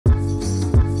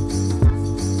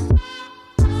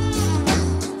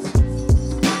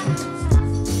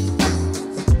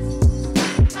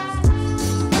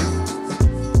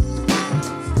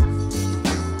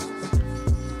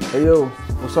Yo,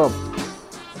 what's up?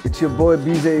 It's your boy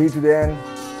BJ to the end.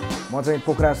 म चाहिँ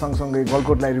पोखरा सँगसँगै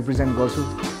गलकोटलाई represent गर्छु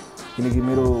किनकि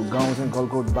मेरो गाउँ चाहिँ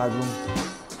गलकोट बागलुङ.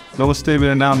 Namaste,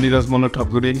 मेरो नाम निरज मन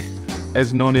Thakuri, as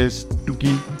known as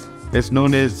Tuki, as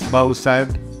known as Bau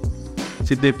Sahib.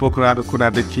 सिधै पोखराको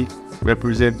कुरादेखि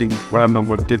representing वार्ड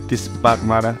नम्बर 33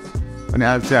 बागमारा. अनि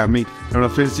आज चाहिँ हामी एउटा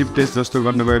फ्रेन्डशिप टेस्ट जस्तो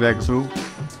गर्न गइरहेको छौँ.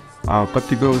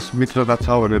 कतिको मित्रता छ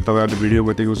भनेर तपाईँहरूले भिडियो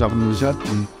देख्न सक्नुहुन्छ.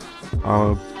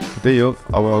 त्यही हो.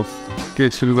 अब के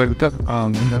सुरु गर्ने त?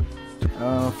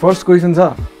 फर्स्ट क्वेसन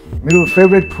छ, मेरो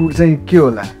फेभरेट फुड चाहिँ के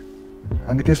होला?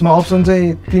 अनि त्यसमा अप्सन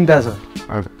चाहिँ 3टा छ.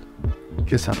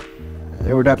 के छ?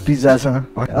 एउटा पिज्जा छ,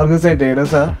 अर्को चाहिँ ढेँडो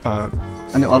छ,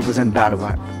 अनि अर्को चाहिँ दाल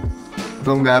भात.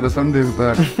 एकदम गाह्रो छ नि त्यो त.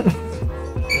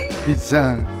 पिज्जा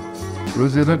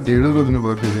रोजेर ढेँडो रोज्नु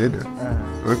पर्थ्यो होइन?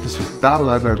 त्यसो दाल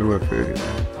भातहरू पर्थ्यो.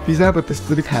 पिज्जा त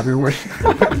त्यस्तरी खानु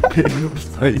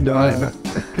छैन होइन.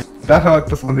 दाल भात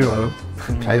त सधैँ भयो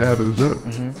खाइरहेको हुन्छ.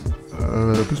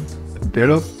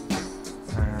 ढेँडो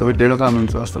तपाईँ ढेँडो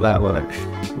खानुहुन्छ जस्तो लाग्यो मलाई.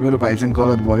 मेरो भाइ चाहिँ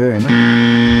गलत भयो होइन.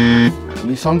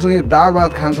 हामी सँगसँगै दाल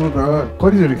भात खान्छौँ त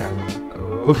कतिचोटि खान्छौँ?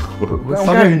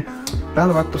 दाल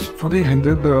भात त सधैँ खान्छ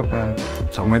नि त.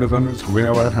 6 महिना गर्नु 6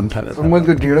 महिनाबाट खानु थाल्यो. मैले त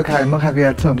ढेँडो नखाएको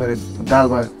याद छ अन्त दाल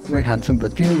भात नै खान्छु नि त.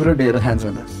 तिमी पुरा ढेँडो खान्छ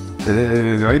नि.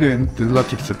 होइन त्यो ल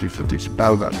ठिक छ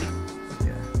दाल भात.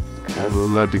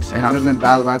 ल ठिक छ. हाम्रो चाहिँ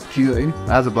दाल भात थियो है.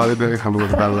 आज भरे बेला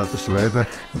खानुपर्छ दाल भात जस्तो भयो त.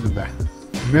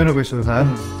 मेरो क्वेसन छ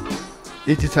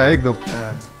यति छ एकदम.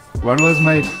 What was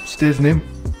my stage name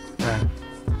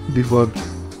before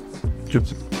चुप?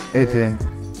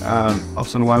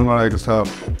 अप्सन 1 मा रहेको छ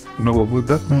नव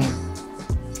बुद्ध.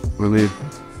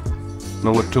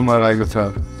 नम्बर 2 मा रहेको छ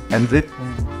एन्जेट.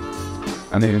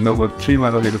 अनि नम्बर 3 मा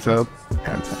रहेको छ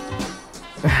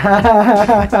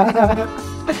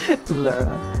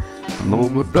नव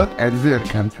बुद्ध एन्जेट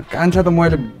कान्छा. कान्छा त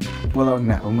मैले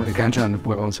बोलाउने हो, मैले कान्छा भनेर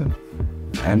बोलाउँछु.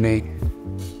 अनि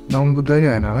नव बुद्ध नै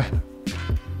होइन होला.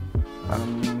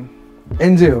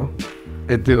 एनजे हो.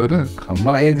 यति हो र?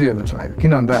 मलाई एनजे हो जस्तो लाग्यो.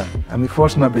 किन भन्दा हामी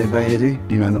फर्स्टमा भेट्दाखेरि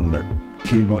डिमान्ड नम्बर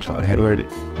 3 वर्ष हेरवेडी.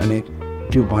 अनि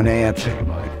त्यो भने याद छ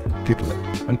मलाई त्यतिलाई.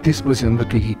 अनि त्यसपछि अन्त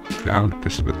टिकी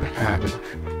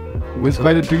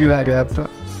कहिले टुकी राखेको याद छ?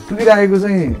 टुकी राखेको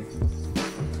चाहिँ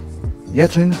याद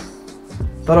छैन,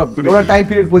 तर एउटा टाइम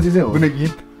पिरियड पछि चाहिँ हो. कुनै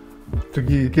गीत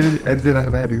टुकी के अरे एन्जे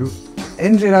राखेको?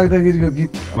 एनजे राख्दाखेरिको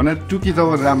गीत भने टुकी त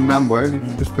नाम भयो नि.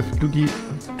 त्यसपछि टुकी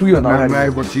भन्दा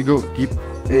आएपछिको गीत.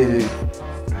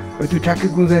 त्यो ठ्याक्कै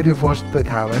कुन चाहिँ त्यो फर्स्ट त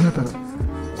थाहा भएन, तर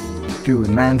त्यो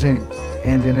नाम चाहिँ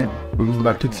एनजे नै.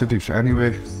 ठिक छ. एनिवे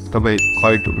तपाईँ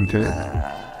करेक्ट हुनुहुन्थ्यो.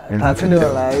 थाहा छैन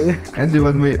होला है. एनजे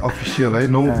वाजमै अफिसियल है.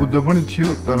 नव बुद्ध पनि थियो,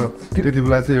 तर त्यति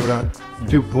बेला चाहिँ एउटा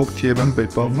त्यो भोक थिएन नि त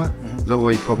पबमा. जब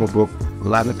पबमा भोक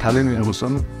लान थालेँ नि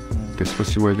अबसम्म,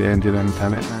 त्यसपछि मैले एनजे लानु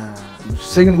थालेँ.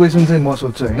 सेकेन्ड क्वेसन चाहिँ म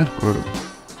सोध्छु होइन.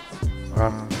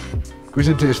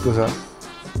 क्वेसन चाहिँ यस्तो छ,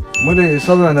 मैले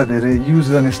सबैभन्दा धेरै युज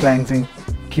गर्ने स्ल्याङ चाहिँ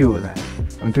के होला?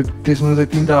 अनि त्यसमा चाहिँ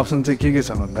 3टा अप्सन चाहिँ के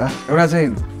छ भन्दा एउटा चाहिँ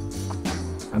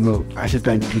हाम्रो भाषा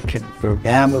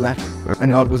ह्यामुला,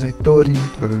 अनि अर्को चाहिँ तोरी,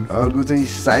 अर्को चाहिँ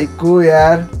साइको.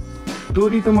 यार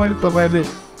तोरी त मैले तपाईँले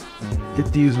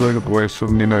त्यति युज गरेको भयो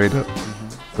सुन्दिनँ होइन.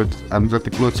 हामी जति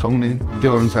क्लोज छौँ नि त्यो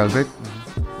अनुसार चाहिँ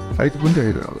साइको पनि त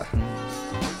होइन होला.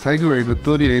 साइको होइन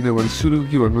तोरी होइन भने सुरु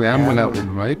के भन्नु ह्यामुला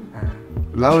भन्नु है.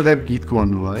 लाउड टाइप गीतको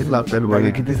भन्नुभयो है. लाउड टाइप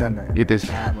भयो गीतै छ.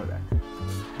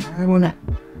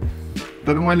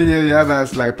 तर मैले यो याद आए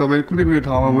जस्तो लाग्यो तपाईँले कुनै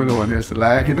ठाउँमा बोल्नु भने जस्तो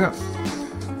लाग्यो किन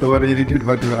तपाईँले इरिटेट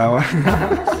गर्थ्यो आमा.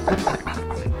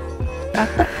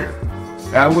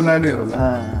 ह्यामुला नै होला.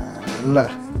 ल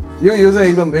यो चाहिँ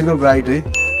एकदम राइट है.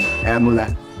 ह्यामुला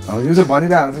यो चाहिँ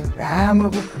भनिरहेको हुन्छ ह्यामुला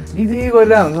दिदी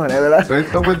गरिरहेको हुन्छ भने बेला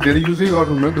तपाईँ धेरै युजै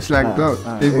गर्नुहुन्न जस्तो लाग्छ.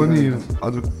 त्यही पनि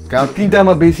हजुर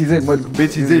 3टामा बेसी चाहिँ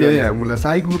यही ह्यामुला.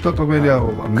 साइको त तपाईँले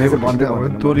भन्दै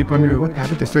हो. तोरी पनि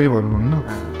त्यस्तै भन्नुहुन्न.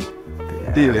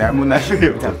 त्यही हो ह्यामुला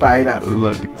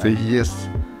पाइरहेको. यस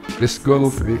let's go.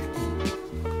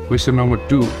 Question number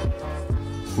 2,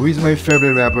 who is my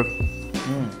favourite rapper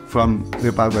from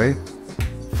Nepal है?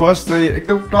 फर्स्ट चाहिँ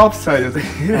एकदम टप छ यो चाहिँ.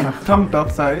 एकदम टप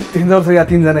छ है.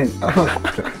 3 जना.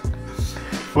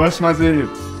 फर्स्टमा चाहिँ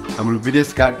हाम्रो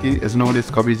विदेश कार्की एज नोन एज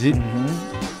कविजी.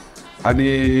 अनि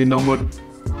नम्बर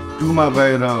 2 मा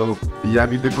गएर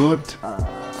याबी द गोट.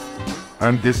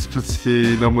 अनि त्यसपछि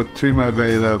नम्बर 3 मा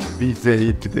गएर बिजे.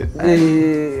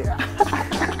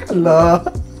 ल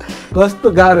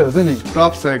कस्तो गाह्रो हुन्छ नि.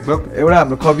 टप छ एकदम. एउटा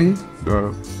हाम्रो कवि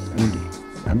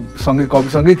सँगै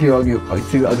कविसँगै थियो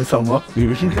अझैसम्म.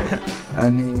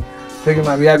 अनि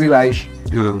सेकेन्डमा याबी भाइ,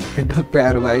 एकदम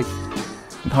प्यारो भाइ.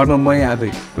 थर्डमा मै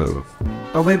आदै.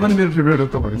 तपाईँ पनि मेरो फेभरेट हो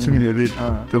तपाईँ सुनिदिनु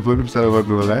त्यो पनि सर्भ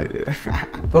गर्नु होला है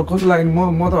तर कस्तो लाग्यो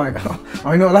म त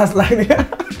होइन होला जस्तो लाग्ने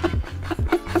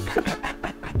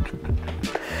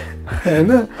होइन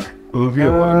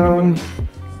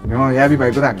याबी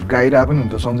भाइको त गाइरहेको पनि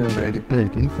हुन्छ सम्झिनु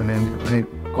अनि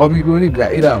कविको पनि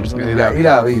गाइरहेको हुन्छ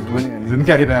गाइरहेको पनि जुन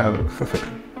गाइरहेको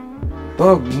तर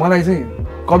मलाई चाहिँ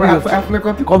कवि आफूलाई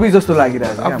कति कवि जस्तो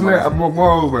लागिरहेको छ आफूलाई अब म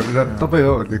भनेर तपाईँ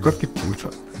हो भने कति पुग्छ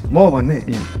म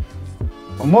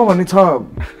भन्ने छ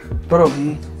तर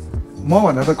म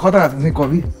भन्दा त कता चाहिँ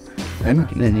कवि होइन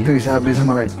त्यो हिसाबले चाहिँ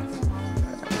मलाई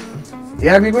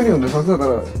याबी पनि हुनसक्छ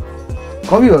तर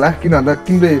कवि होला किन भन्दा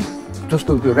तिमीले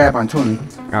जस्तो त्यो ऱ्याप हान्छौ नि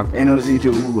एनर्जी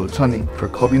त्यो ऊ छ नि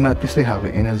कविमा त्यस्तै खालको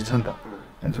एनर्जी छ नि त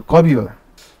कवि होला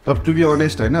तर टु बी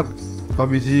अनेस्ट होइन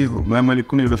कविजीलाई मैले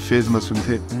कुनै एउटा फेजमा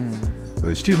सुन्थेँ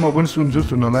स्टिल म पनि सुन्छु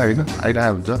सुन्नलाई होइन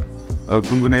आइरहेको हुन्छ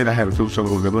गुनगुनाइराखेको छु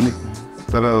उसँग पनि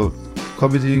तर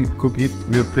कविजीको गीत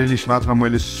मेरो प्लेलिस्टमा छ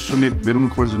मैले सुने मेरो पनि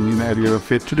खोज मिलाएर एउटा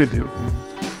फेज छुट्टै थियो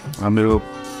मेरो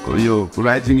यो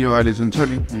राइजिङ यो अहिले जुन छ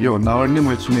नि योभन्दा अगाडि नै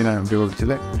मैले सुनिरहेको थियो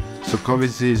कविजीलाई सो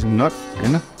कविजी इज नट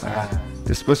होइन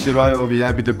त्यसपछि रह्यो अब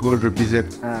याबी द गोल्ड र बिजेट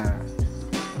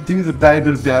तिमी त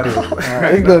टाइटल प्यारो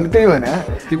एकदम त्यही भने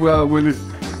तिम्रो अब मैले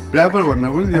ऱ्यापर भन्दा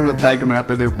पनि एउटा दाइको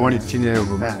नाताले बढी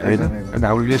चिनेको होइन अनि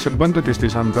हाम्रो रिलेसन पनि त त्यस्तै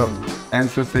छ नि त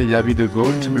एन्सर चाहिँ याबी द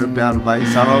गोल्ड मेरो प्यारो भाइ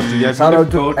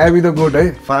याबी द गोल्ड है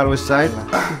फार वेस्ट साइड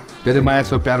धेरै माया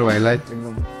छ प्यारो भाइलाई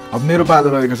अब मेरो पालो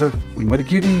रहेको छ मैले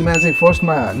केटीमा चाहिँ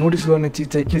फर्स्टमा नोटिस गर्ने चिज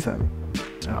चाहिँ के छ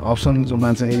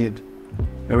अप्सनमा चाहिँ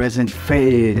रेजेन्ट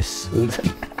फेस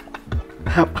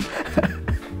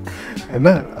होइन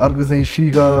अर्को चाहिँ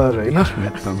फिगर होइन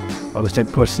अब चाहिँ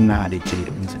पर्सनालिटी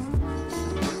हुन्छ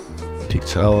ठिक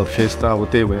छ अब फेस त अब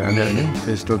त्यही भइहाल्यो होइन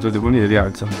फेस त जति पनि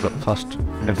हेरिहाल्छ फर्स्ट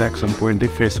एट्र्याक्सन पोइन्टै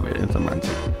फेस भइहाल्छ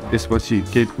मान्छे त्यसपछि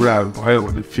केही कुराहरू भयो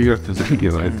भने फिगर त चाहिँ के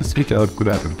भयो त्यसकै अरू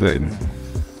कुराहरू त होइन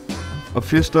अब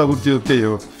फेस त अब त्यो त्यही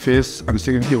हो फेस अनि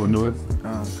सेकेन्ड के भन्नुभयो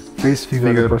फेस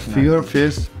फिगर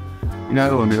फेस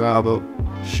यिनीहरू भनेर अब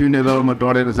सुनेरमा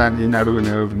डढेर जाने यिनीहरू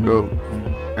भनेर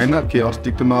होइन के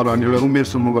अस्तित्व नरहने एउटा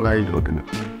उमेरसम्मको लागि हुँदैन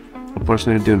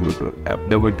पर्सनालिटीहरू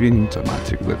डेभलपिङ हुन्छ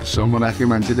मान्छेको सम्म राख्ने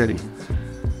मान्छे त्यहाँदेखि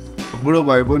बुढो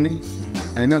भए पनि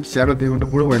होइन सानोदेखि त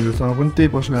बुढो भएकोसँग पनि त्यही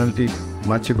पर्सनालिटी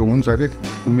मान्छेको हुन्छ अरे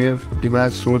उमेर दिमाग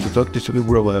सोच जतिसुकै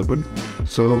बुढो भए पनि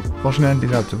सो पर्सनालिटी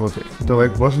राख्छ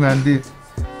तपाईँको पर्सनालिटी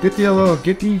त्यति अब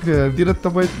केटीतिर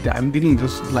तपाईँ ध्यान दिने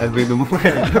जस्तो लाग्दैन म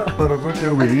तर पनि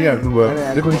त्यो हेरिहाल्नु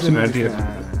भयो पर्सनालिटी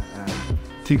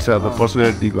ठिक छ अब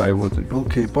पर्सनालिटीको आयो म चाहिँ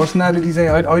ओके पर्सनालिटी चाहिँ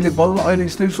अहिले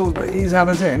यस्तै सोच्दै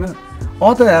जाँदा चाहिँ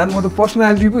होइन त यार म त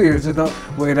पर्सनालिटी पो हेर्छु त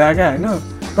भइरहेको होइन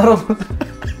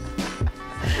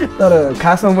तर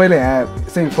खासमा मैले यहाँ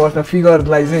चाहिँ फर्स्टमा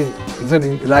फिगरलाई चाहिँ हुन्छ नि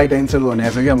राइट एन्सर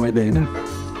भनेको छु क्या मैले होइन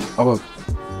अब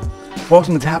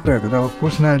फर्स्टमा छापेको त अब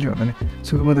पर्सनालिटी भन्दा नि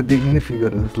सुरुमा त देख्ने नै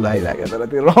फिगर जस्तो लागिरहेको तर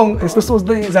त्यो रङ यस्तो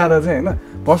सोच्दै जाँदा चाहिँ होइन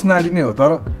पर्सनालिटी नै हो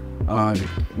तर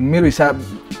मेरो हिसाब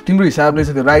तिम्रो हिसाबले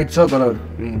चाहिँ त्यो राइट छ तर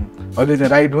अहिले चाहिँ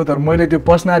राइट हो तर मैले त्यो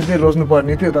पर्सनालिटी रोज्नु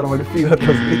पर्ने थियो तर मैले फिगर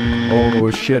रोज्दै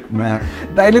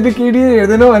दाइले त केटी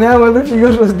हेर्दैन भने मैले त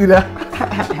फिगर रोजिदिँदा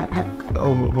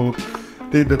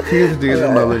त्यही त ठिकै छ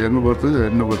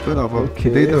हेर्नुपर्छ अब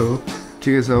त्यही त हो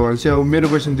ठिकै छ भनेपछि अब मेरो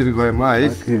क्वेसनतिर गएँ म है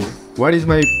what is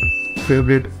my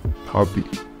favourite hobby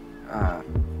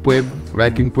poem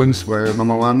writing poems भयो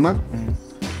number 1मा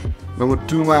number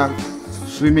 2मा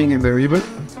swimming in the river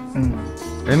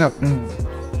होइन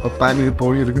अब पानीको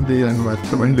पौडीहरू पनि देखिरहनु भएको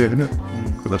छ तपाईँले होइन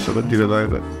खुला सबै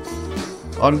गएर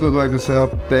अर्को गएको छ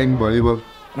प्लेइङ भलिबल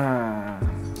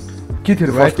के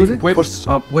थियो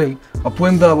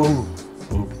पोएम त अब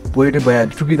पोएटै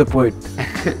भइहाल्यो टुकी द पोएट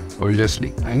ओभियसली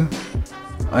होइन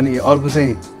अनि अर्को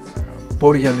चाहिँ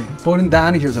पौडी खेल्ने पौडी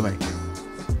दानी खेल्छ भाइ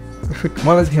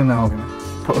मलाई चाहिँ खेल्न आउँदैन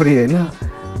पौडी होइन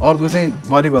अर्को चाहिँ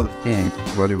भलिबल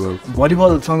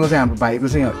भलिबलसँग चाहिँ हाम्रो भाइको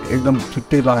चाहिँ एकदम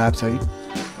छुट्टै लगाएको छ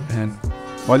है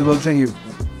भलिबल चाहिँ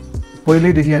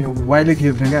पहिल्यैदेखि वाइल्डै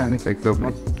खेल्थ्यो क्या अनि एकदम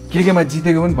केमा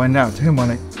जितेको पनि भनिरहेको हुन्छ क्या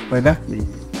मलाई पहिला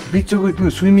बिचको त्यो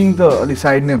स्विमिङ त अलिक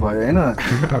साइड नै भयो होइन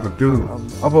त्यो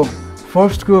अब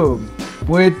फर्स्टको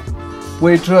पोएट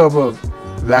र अब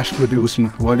लास्टको त्यो उसमा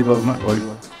भलिबलमा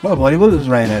मलाई भलिबल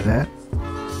जस्तो लागिरहेको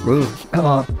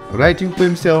राइटिङ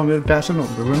पोइम चाहिँ अब मेरो प्यासन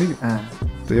हुन्छ पनि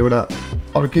त्यो एउटा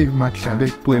अर्कै माथि खाँदै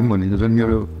पोएम भनेको जुन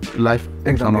मेरो लाइफ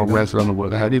एकदम अभ्यास गर्नु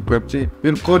पर्दाखेरि पोएम चाहिँ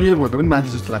मेरो करियर भन्दा पनि मान्छे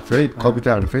जस्तो लाग्छ है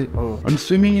कविताहरू चाहिँ अनि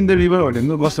स्विमिङ इन द रिभर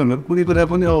भनेर बस्नु भने कुनै कुरा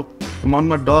पनि अब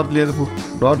मनमा डर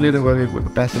लिएर गरेको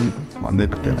प्यासन भन्दैन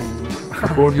त्यसलाई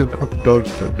डर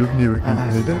छ डुब्ने हो कि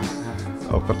होइन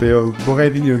अब कतै अब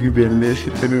बोकाइदिने हो कि भेलले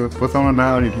पचाउन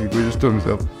नआउने कि जस्तो हुन्छ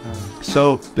सो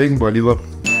प्लेइङ भलिबल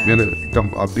मेरो एकदम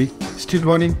हबी स्टिल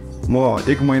पनि म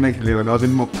 1 महिना खेल्यो भने अझै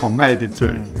म फर्ममा आइदिन्छु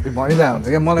त्यो भइरहेको हुन्छ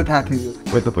क्या मलाई थाहा थियो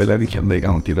कोही त पहिला नि खेल्दै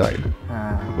गाउँतिर होइन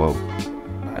अब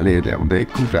अहिले ल्याउँदै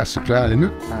कुखुरा सुक्रा होइन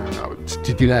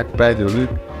चिटिरा प्राइजहरू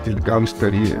त्यो गाउँ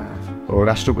स्तरीय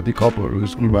राष्ट्रपति कपहरू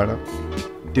स्कुलबाट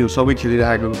त्यो सबै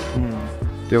खेलिरहेको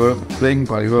त्यो playing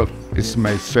volleyball is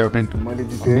my favourite मैले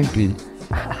जितेँ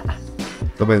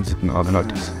तपाईँले जित्नु अभिनट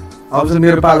अब चाहिँ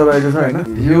मेरो पालो रहेको छ होइन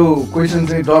यो क्वेसन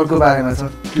चाहिँ डरको बारेमा छ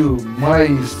त्यो मलाई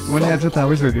मैले आज थाहा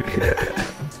भइसक्यो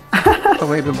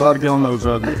तपाईँको डर के आउँछ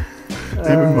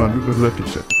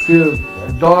त्यो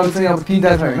डर चाहिँ अब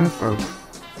 3टा छ होइन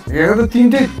हेरेको त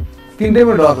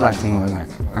तिनटैमा डर लाग्छ मलाई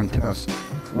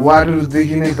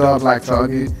वाटरदेखि नै डर लाग्छ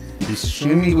अघि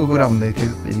स्विमिङको कुरा हुँदै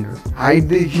थियो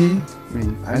हाइटदेखि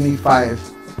अनि फायर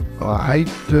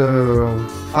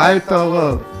त अब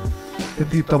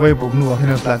त्यति तपाईँ भोग्नु भएन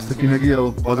जस्तो लाग्छ किनकि अब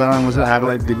बजारमा चाहिँ आगो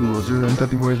लाइट देख्नुभएको छु अनि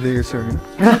त्यति मैले देखेको छु होइन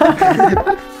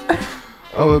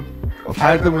अब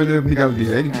फायर त मैले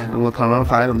निकालिदिएँ है अब थर्मल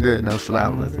फायर हुन्थ्यो होइन जस्तो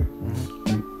लाग्यो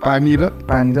पानी र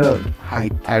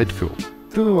हाइट थियो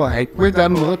त्यो हाइटमै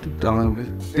जानुभयो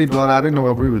त्यही डराएरै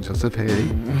नभए हुन्छ जस्तो फेरि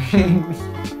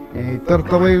तर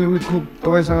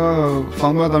तपाईँसँग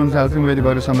संवाद अनुसार चाहिँ मैले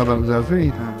गरेर संवाद अनुसार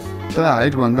चाहिँ तर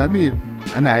हाइट भन्दा पनि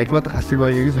अनि हाइटमा त खासै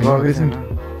गएको छैन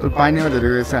तर पानीमा धेरै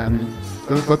गएछ हामी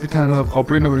तर कति ठाउँमा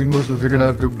कपडै नभएर बस्नु फेरि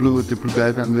त्यो ब्लू त्यो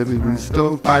त्यो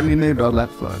पानी नै डर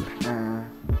लाग्छ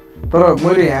तर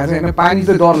मैले यहाँ चाहिँ होइन पानी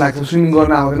चाहिँ डर लाग्छ स्विमिङ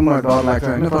गर्न आउँदैन मलाई डर लाग्छ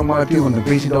होइन तर मलाई त्योभन्दा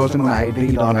बेसी डर चाहिँ मलाई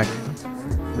हाइटदेखि डर लाग्छ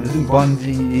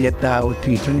बन्जी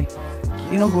यताउति छ नि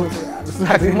किन गर्छ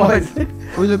लाग्छ मलाई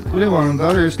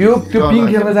त्यो पिङ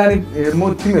खेल्न जाने म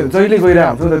तिमीहरू जहिले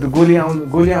गइरहेको हुन्छ त्यो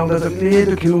गोली आउँदा चाहिँ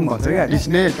त्यो खेलौँ भन्छ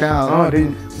क्या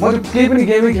म चाहिँ केही पनि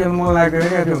गेमै खेल्नु मन लाग्दैन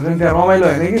क्या त्यो हुन्छ नि त्यहाँ रमाइलो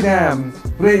होइन कि त्यहाँ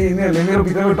पुरै यिनीहरूले मेरो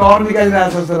भित्रको डर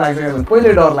निकालिरहेको जस्तो लाग्छ क्या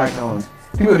पहिल्यै डर लाग्छ मलाई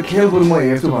तिमीहरू खेलकुद म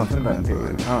हेर्छु भन्छु नि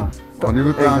तिमीहरू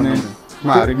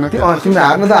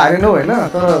हार्नु त हारेनौ होइन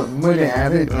तर मैले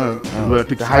हारेँ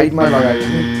हाइटमा लगाएँ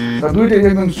तर दुइटै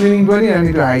एकदम स्विमिङ पनि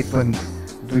अनि त्यो हाइट पनि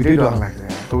दुइटै डर लाग्छ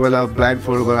तपाईँलाई ब्लाइन्ड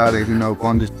फोल्ड गराएर हेर्नु अब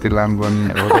कन्टेस्टतिर लानुपर्ने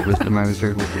त्यस्तो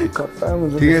मानिसकेको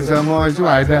ठिकै छ म यसो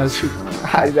आइरहेको छु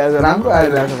राम्रो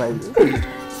आइरहेको छ भाइ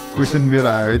क्वेसन मेरो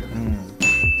आयो है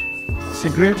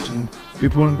secret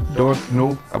people don't know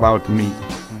about me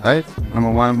है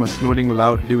नम्बर 1 म snoring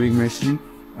loud during my sleep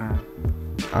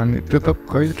अनि त्यो त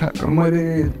कहिले थाहा मैले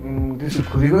त्यसो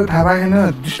खुलेको थाहा पाएन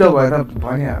डिस्टर्ब भएर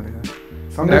भनिहालेँ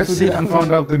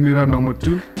number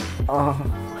 2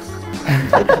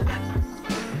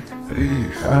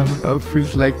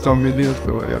 feels like somebody else.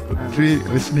 3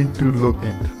 listening to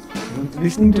Lokit.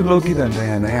 Listening to Lokit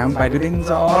and I'm fighting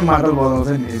or model balls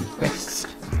and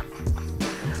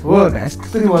oh, that's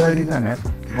pretty well I did that.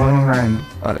 One line.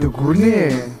 You couldn't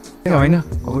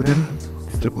know,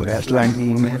 the last line.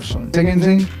 Second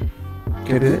thing,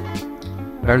 get it?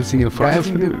 I'll see you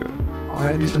 5.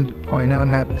 I listen. I never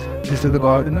have this is the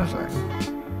garden.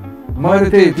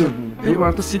 त्यही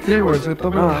भएर त सिक्नै पर्छ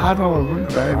तपाईँ थाहा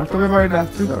नभएको तपाईँ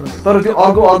लाग्छु तर त्यो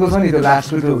अर्को छ नि त्यो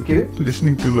लास्टको त्यो के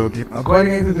लिसनिङ टु लोकिट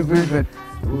कहिलेकाहीँ त्यो ब्रेड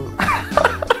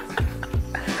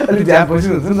अलिक झ्याप पछि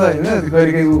हुन्छ नि त होइन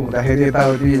कहिलेकाहीँ हुँदाखेरि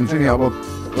यताउति हुन्छ नि अब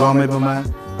रमाइलोमा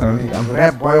अब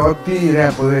ऱ्याप भयो अति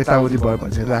ऱ्याप भयो यताउति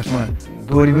भएपछि लास्टमा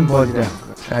दोहोरी पनि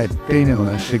बजिरहेको सायद त्यही नै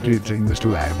होला सिक्रेट चाहिँ जस्तो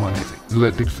आयो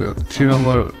मलाई चाहिँ 3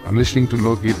 नम्बर लिसनिङ टु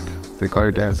लोकिट चाहिँ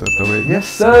करेक्ट एन्सर तपाईँ यस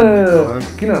सर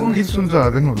किन गीत सुन्छ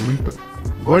हुँदैन नि त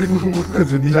बडीको मुख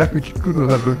झुनिरहेको गीत कुन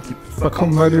होला लोकित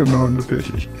सकम्बारी नहुनु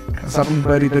फेरि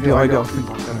सकम्बारी त त्यो अहिले अस्ति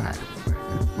भर्खर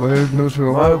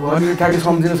आयो ठ्याक्कै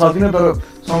सम्झिन सकिनँ तर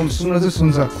सुन्न चाहिँ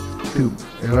सुन्छ त्यो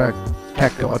एउटा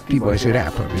ठ्याक्कै अति भइसक्यो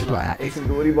ऱ्यापहरू एकछिन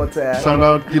डोरी बच्चा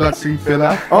तिलक सिंह पेला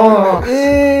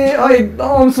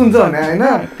एकदम सुन्छ भने होइन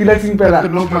तिलक सिंह पेला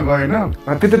लोकमा गएन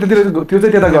त्यो चाहिँ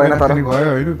त्यता गएन तर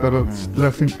गयो होइन तर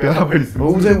तिलक सिंह पेला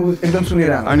एकदम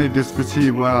सुनिरहेको अनि त्यसपछि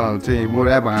म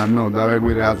ऱ्याप हार्नु हुँदा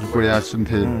मैले आज कोरिया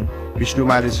सुन्थेँ विष्णु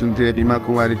माली सुन्थेँ रिमा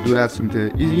कुमारी दुराज सुन्थेँ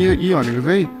यी भनेको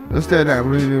चाहिँ जस्तै अहिले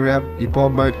हाम्रो ऱ्याप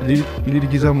हिपहपमा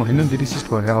लिरिकिजम होइन लिरिसिस्ट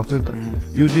भएर आउँछ नि त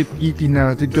यो चाहिँ यी 3जना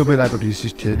चाहिँ त्यो बेलाको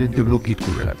लिरिसिस्ट थियो अरे त्यो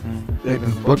लोकगीतको बेला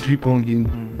एकदम बट्री पङ्गिङ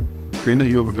होइन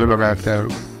यो लगाएको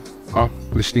थियो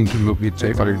लिस्निङ टु लोकगीत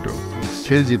चाहिँ करेक्ट हो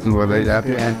खेल जित्नु पर्दा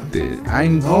आई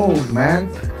नो म्यान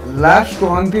लास्टको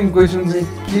अन्तिम क्वेसन चाहिँ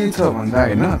के छ भन्दा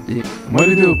होइन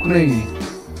मैले त्यो कुनै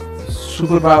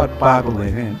सुपर पावर पाएको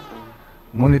भएँ क्या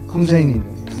मैले कुन चाहिँ नि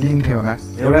लिङ्क थियो होला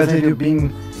एउटा चाहिँ त्यो बिङ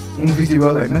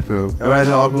इन्भिजिबल होइन एउटा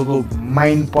चाहिँ अर्कोको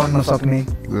माइन्ड पढ्न सक्ने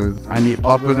अनि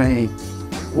अर्को चाहिँ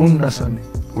उड्न सक्ने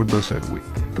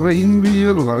तपाईँ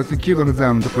इन्भिजिबल भएर चाहिँ के गर्नु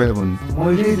चाहनुहुन्छ पहिला भन्नु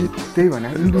मैले त्यही भने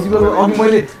इन्भिजिबल अघि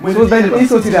मैले सोच्दाखेरि त्यही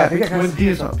सोचिरहेको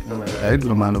थिएँ क्या है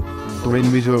ल मानव तपाईँ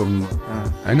इन्डिभिजुअल हुनु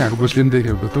होइन कसले पनि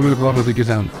देख्यो तपाईँले गर्नु त के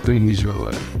चाहनु त्यो इन्डिभिजुअल भयो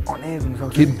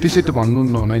त्यसै त भन्नु न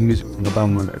इन्डिभिजुअल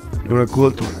पाउनु एउटा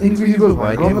गोल इन्भिजिबल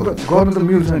भयो गर्नु त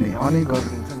मिल्छ नि अनेक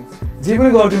गरिदिन्छ नि जे पनि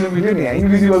गरिदिनु मिल्यो नि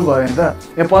इन्भिजिबल भयो भने त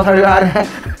यहाँ पछाडि आएर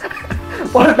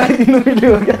पढाइदिनु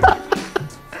मिल्यो क्या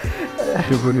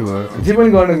त्यो पनि भयो जे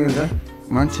पनि गर्नु मिल्छ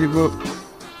मान्छेको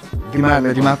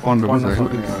दिमाग पढ्नुपर्छ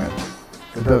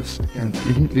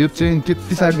यो चाहिँ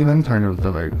त्यति साह्रो दिमाग पनि छैन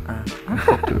तपाईँको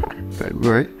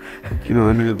है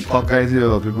किनभने ककाइ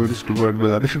चाहिँ बुढिस्टको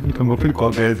बेला म पनि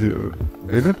ककाइ थियो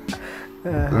होइन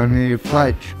अनि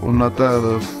फ्लाइट हुन त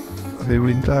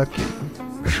उडिन्छ के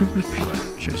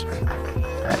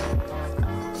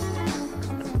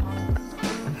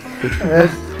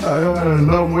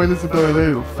मैले चाहिँ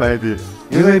तपाईँलाई फ्लाइट दिएँ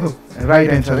यो चाहिँ राइट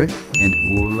एन्सर है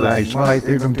मलाई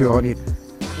एकदम त्यो अघि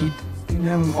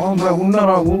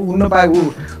उड्न पाएको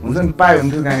हुन्छ नि पायो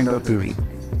भने त्यो काइन्ड अफ त्यो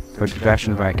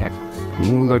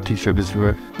ठिक छ त्यसो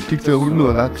भए ठिक छ उड्नु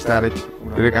होला बिस्तारै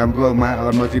धेरै कामको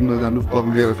नचिन्नु जानु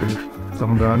पक्रिएर फेरि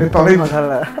तलै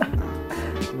मसाला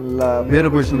ल मेरो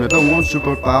क्वेसन हो त one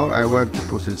super power I want to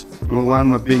possess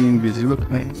वानमा being invisible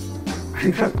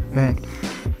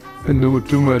Number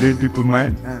 2, my read people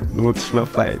mind. Number 3,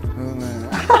 fight.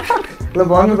 ल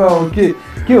भन्नु त अब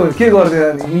के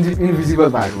गर्दैन इन्भिजिबल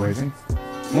भएको भए चाहिँ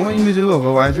म इन्भिजिबल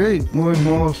भएको भए चाहिँ म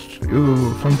यो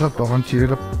संसार भगवान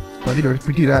छिरेर घरिघरि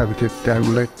पिटिरहेको थिएँ त्यहाँ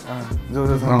उसलाई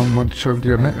म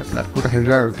सबतिर नै कुरा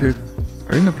खेलिरहेको थिएँ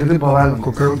होइन त्यसले बवाल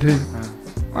खोकाएको थिएँ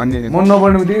अनि मन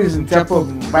नपर्ने बित्तिकै च्याप्प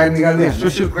बाहिर निकाल्दै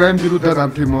सोसियल क्राइम विरुद्ध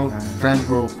जान्थेँ म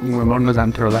क्राइमको लड्न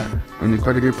जान्थेँ होला अनि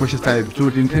कहिले प्रोसेस चाहियो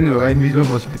चोटिन्थेँ नि होला इन्भिजिबल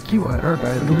बस्यो के भएर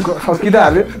कि त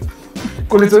हाल्यो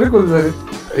कसले चोऱ्यो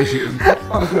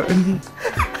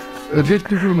रेड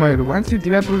पिपलमाहरू मान्छे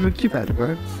दिमागमा के भएको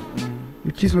भयो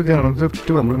के सोचेर हुन्छ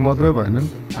त्यो हाम्रो मतलब भएन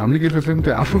हामीले के सोच्यौँ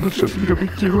त्यो आफ्नो सोचेको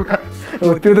के हो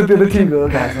त्यो त ठिक हो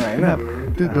खासमा होइन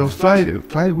त्यो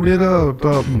फ्लाइ उडेर त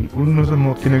उड्नु चाहिँ म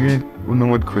किनकि उड्नु म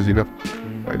खोजेर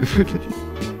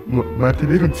म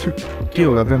माथिले हुन्छु के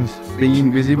होला त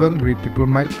invisible red people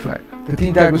might fly त्यो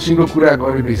तिनवटाको सिङ्गो कुरा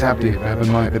गरेको हिसाबले हेर्दा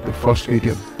मलाई त्यो फर्स्ट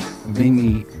एरिया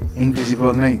बिङ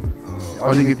इन्भिजिबल नै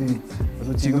अलिकति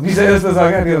रुचिको विषय जस्तो छ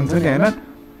क्या त्यो हुन्छ नि होइन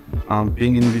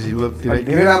बिङ इन्भिजिबल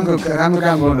धेरै राम्रो काम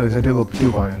गर्दो रहेछ त्यो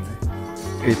भयो भने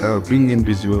त्यही त बिङ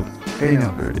इन्भिजिबल त्यही न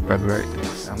राइट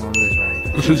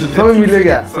सबै मिल्यो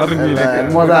क्या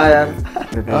मजा आयो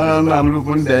हाम्रो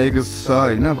पनि भ्याएको छ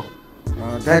होइन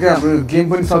त्यहाँकै हाम्रो गेम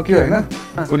पनि सक्यो होइन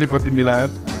कसले कति मिलायो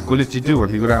कसले चिट्यो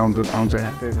भन्ने कुरा आउँछ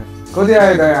यहाँ कति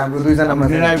आयो त हाम्रो दुईजनामा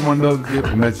निर्णायक मण्डल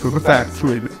म्याचको चाहेको छु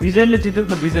होइन बिजनले जित्यो त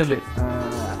बिजनले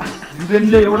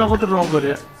एउटा मात्र रङ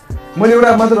गरे मैले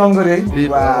एउटा मात्र रङ गरेँ है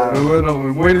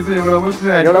मैले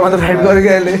चाहिँ एउटा मात्र फाइट गरेँ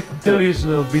क्या अहिले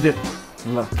त्यो बिजन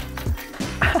ल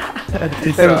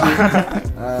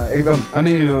एकदम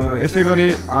अनि यसै गरी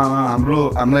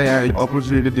हामीलाई यहाँ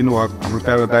अपर्च्युनिटी दिनुभएको हाम्रो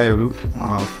प्यारो दाईहरू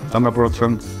चङ्गा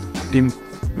प्रोडक्सन टिम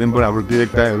मेम्बर हाम्रो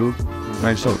डिरेक्ट दाईहरू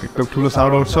एकदम ठुलो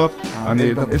साउट आउट छ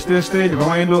अनि यस्तै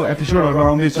रमाइलो एपिसोडहरू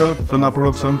आउँदैछ चङ्गा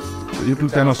प्रोडक्सन युट्युब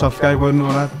च्यानल सब्सक्राइब गर्नु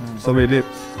होला सबैले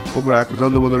पोखराको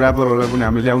जल्दो ऱ्यापरहरूलाई पनि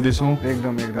हामीले ल्याउँदैछौँ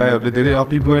एकदम दाईहरूले धेरै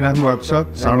अपिल गरिराख्नु भएको छ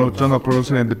shout out Changa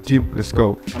production and the team let's go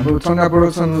हाम्रो चङ्गा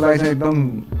प्रोडक्सनलाई चाहिँ एकदम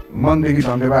मनदेखि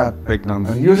धन्यवाद एकदम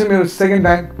यो चाहिँ मेरो सेकेन्ड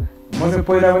टाइम म चाहिँ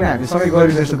पहिला पनि हामी सबै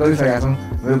गरिसकेका छौँ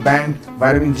मेरो ब्यान्ड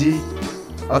बारबिनजी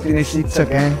अति नै शिक्षक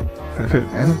ग्याङ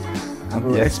होइन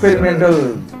हाम्रो एक्सपेरिमेन्टल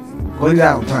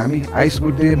गरिरहेको हुन्छौँ हामी आइस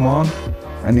गुड्डे म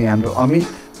अनि हाम्रो अमित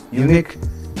युनिक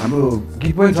हाम्रो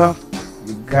गीत पनि छ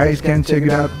guys can check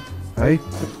it out है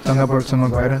चङ्गा प्रोडक्सनमा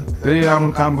गएर धेरै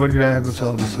राम्रो काम गरिरहेको छ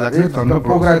जस्तो लाग्छ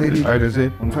पोखरादेखि अहिले चाहिँ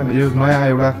हुन्छ नि यो नयाँ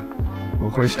एउटा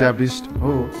भर्खर इस्ट्याब्लिस्ड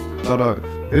हो तर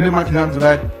धेरै माथि जान्छ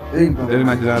राइट एकदम धेरै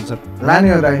माथि जान्छ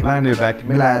लाने हो दाइ लाने राइट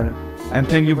मिलाएर and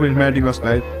thank you for inviting us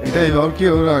right त्यही हो के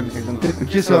हो र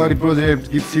के छ अनि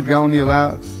प्रोजेक्ट गीत सिट गाउने होला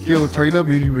के हो छैन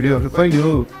भिडियोहरू कहिले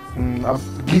हो अब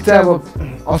गीत चाहिँ अब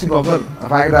अस्ति भर्खर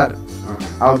फाइदार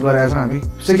आउट गरेका छौँ हामी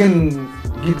सेकेन्ड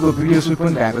गीतको भिडियो सुट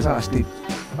पनि भएको छ अस्ति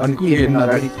अनि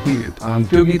अगाडि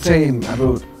त्यो गीत चाहिँ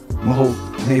हाम्रो महौ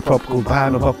नेपको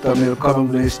भानु भक्त मेरो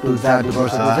कलमले यस्तो जादु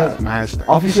गर्छ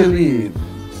अफिसियली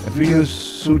भिडियो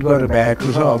सुट गरेर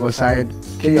भ्याएको छ अब सायद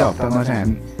केही हप्तामा चाहिँ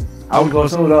हामी आउट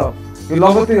गर्छौँ र यो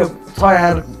लगत्तै छ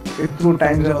यार यत्रो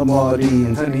टाइम चाहिँ अब म अलि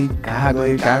हुन्छ नि कहाँ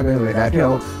गयो भइरहेको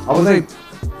थियो अब चाहिँ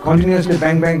कन्टिन्युसली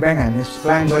ब्याङ हामी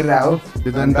प्लान गरिरहेको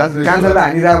कान्छालाई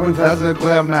हानिरहेको पनि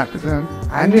छ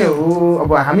हान्ने हो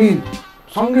अब हामी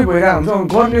सँगै भइरहेको हुन्छ अब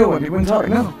गर्ने हो भन्ने पनि छ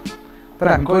होइन तर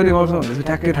हामी कहिले गर्छौँ भने चाहिँ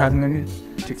ठ्याक्कै थाहा छैन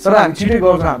कि तर हामी छिटै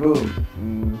गर्छौँ हाम्रो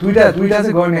दुइटा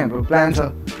चाहिँ गर्ने हाम्रो प्लान छ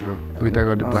दुइटा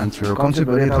गर्ने प्लान छ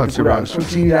कन्सेप्टहरू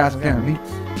सोचिरहेको छ क्या हामी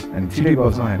अनि छिटै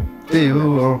गर्छौँ हामी। त्यही हो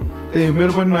त्यही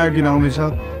मेरो पनि नयाँ गीत आउँदैछ,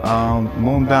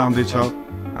 ममता आउँदैछ,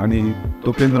 अनि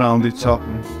तोपेन्द्र आउँदैछ,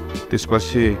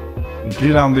 त्यसपछि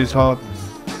ड्रिल आउँदैछ,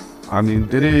 अनि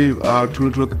धेरै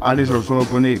ठुल्ठुलो आर्टिस्टहरूसँग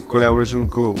पनि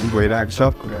कोलाबोरेसनको भइरहेको छ,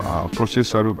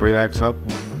 प्रोसेसहरू भइरहेको छ।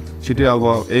 छिटै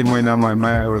अब 1 महिनामा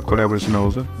नयाँ एउटा कोलाबोरेसन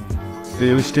आउँछ।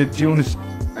 त्यही स्टे ट्युन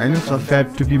होइन, सब्सक्राइब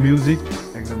टुकी म्युजिक,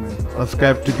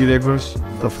 सब्सक्राइब टुकी रेकर्ड्स,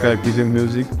 सब्सक्राइब बिजन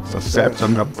म्युजिक, सब्सक्राइब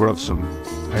चङ्गा प्रोडक्सन।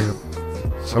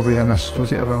 सबैजना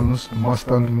सोचेर आउनुहोस्,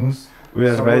 मस्त लिनुहोस्, We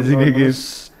are rising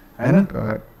against, होइन?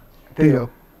 त्यही हो,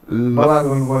 बला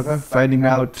गर्नुपर्छ। finding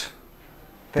out.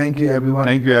 Thank you everyone.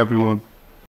 Thank you everyone.